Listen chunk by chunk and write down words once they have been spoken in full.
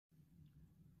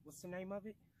What's the name of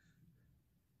it?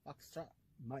 Foxtrot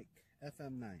Mike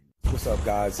FM9. What's up,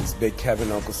 guys? It's Big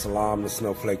Kevin, Uncle Salam, the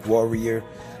SnowFlake Warrior,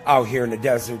 out here in the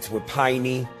deserts with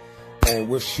Piney, and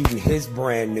we're shooting his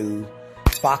brand new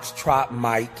Foxtrot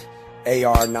Mike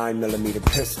AR-9mm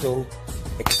pistol,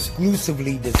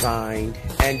 exclusively designed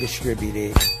and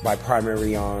distributed by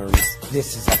Primary Arms.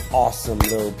 This is an awesome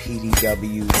little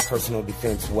PDW, personal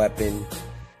defense weapon.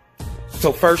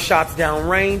 So first shots down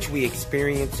range, we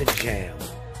experience a jam.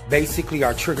 Basically,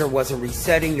 our trigger wasn't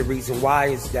resetting. The reason why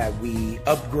is that we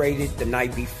upgraded the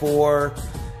night before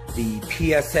the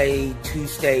PSA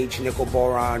 2-stage nickel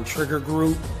boron trigger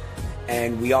group.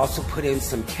 And we also put in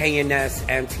some K&S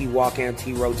anti-walk,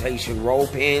 anti-rotation roll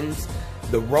pins.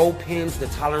 The roll pins, the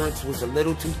tolerance was a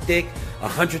little too thick,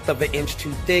 1/100 of an inch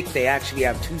too thick. They actually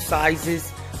have two sizes.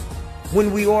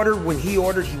 When he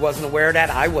ordered, he wasn't aware of that.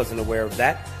 I wasn't aware of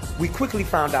that. We quickly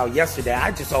found out yesterday.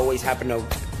 I just always happen to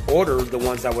order the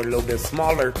ones that were a little bit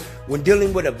smaller. When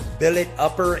dealing with a billet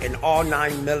upper and all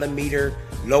 9mm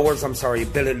lowers, a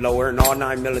billet lower and all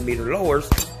 9mm lowers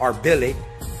are billet,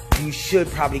 you should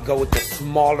probably go with the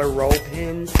smaller roll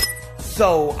pins.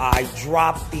 So I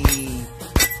dropped the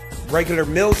regular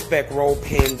mil-spec roll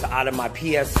pins out of my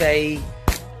PSA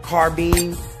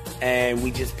carbine, and we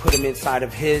just put them inside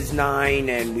of his 9,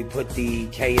 and we put the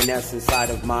K&S inside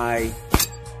of my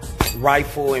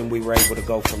rifle, and we were able to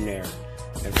go from there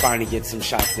and finally get some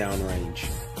shots down range.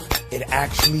 It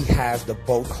actually has the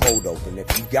bolt hold open.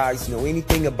 If you guys know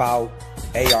anything about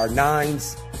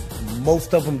AR-9s,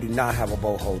 most of them do not have a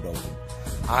bolt hold open.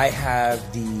 I have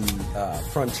the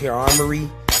Frontier Armory,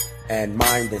 and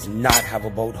mine does not have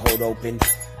a bolt hold open.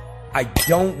 I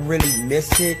don't really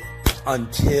miss it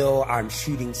until I'm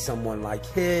shooting someone like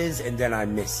his, and then I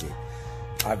miss it.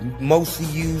 I've mostly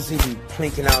used it in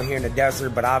plinking out here in the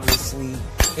desert, but obviously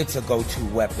it's a go-to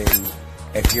weapon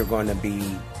if you're going to be,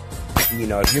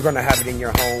 if you're going to have it in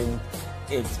your home.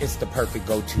 It's the perfect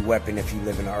go-to weapon if you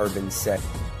live in an urban set.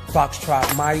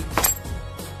 Foxtrot Mike,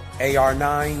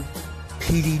 AR-9,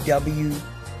 PDW,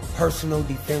 personal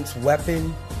defense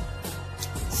weapon,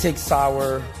 Sig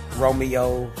Sauer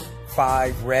Romeo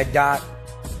 5 red dot,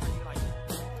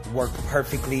 worked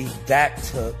perfectly. That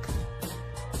took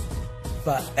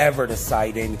forever to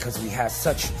sight in because we had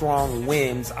such strong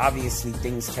winds. Obviously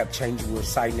things kept changing. We were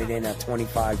sighting it in at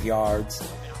 25 yards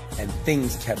and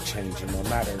things kept changing. No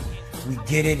matter we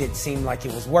get it, it seemed like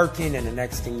it was working, and the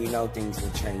next thing you know, things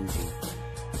were changing.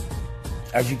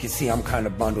 As you can see, I'm kind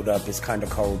of bundled up. It's kind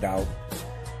of cold out.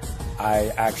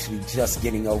 I actually just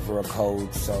getting over a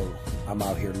cold, so I'm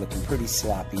out here looking pretty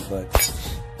sloppy, but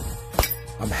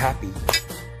I'm happy.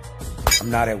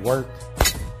 I'm not at work.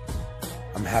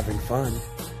 I'm having fun.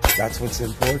 That's what's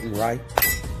important, right?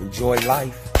 Enjoy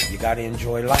life. You gotta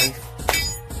enjoy life.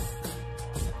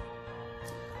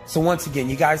 So once again,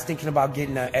 you guys thinking about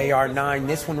getting an AR-9,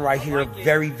 this one right here,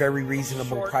 very, very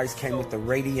reasonable price. Came with the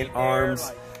Radiant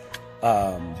Arms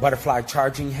butterfly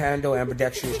charging handle,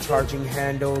 ambidextrous charging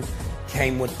handle.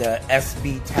 Came with the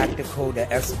SB Tactical, the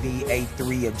SB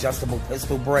A3 adjustable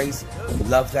pistol brace.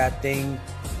 Love that thing.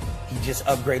 He just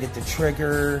upgraded the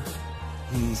trigger.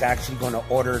 He's actually going to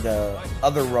order the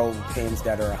other roll pins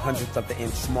that are 1/100 of an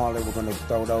inch smaller. We're going to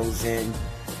throw those in.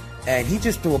 And he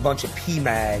just threw a bunch of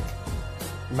PMAG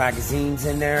magazines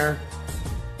in there.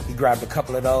 He grabbed a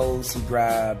couple of those. He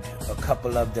grabbed a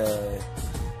couple of the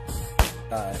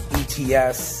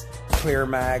ETS clear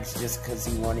mags just because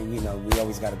he wanted, we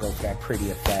always got to go for that pretty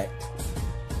effect.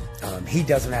 He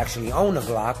doesn't actually own a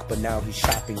Glock, but now he's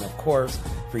shopping, of course,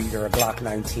 for either a Glock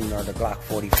 19 or the Glock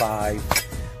 45,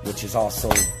 which is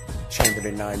also chambered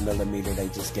in 9mm. They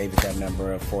just gave it that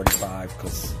number of 45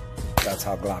 because that's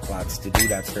how Glock likes to do.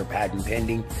 That's their patent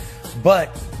pending.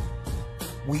 But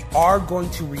we are going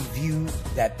to review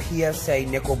that PSA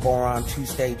nickel boron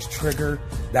 2-stage trigger.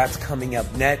 That's coming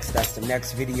up next. That's the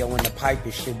next video in the pipe.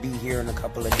 It should be here in a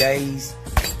couple of days.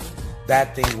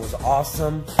 That thing was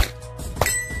awesome.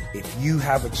 If you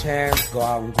have a chance, go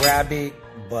out and grab it.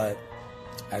 But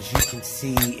as you can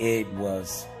see, it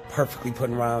was perfectly put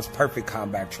in rounds, perfect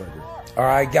combat trigger. All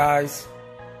right, guys.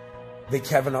 Big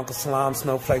Kevin, Uncle Salam,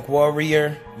 SnowFlake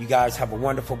Warrior. You guys have a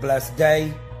wonderful, blessed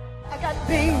day. I got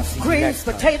beans, greens,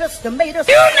 potatoes, tomatoes.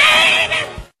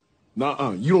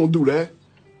 Nuh-uh, you don't do that.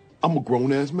 I'm a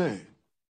grown-ass man.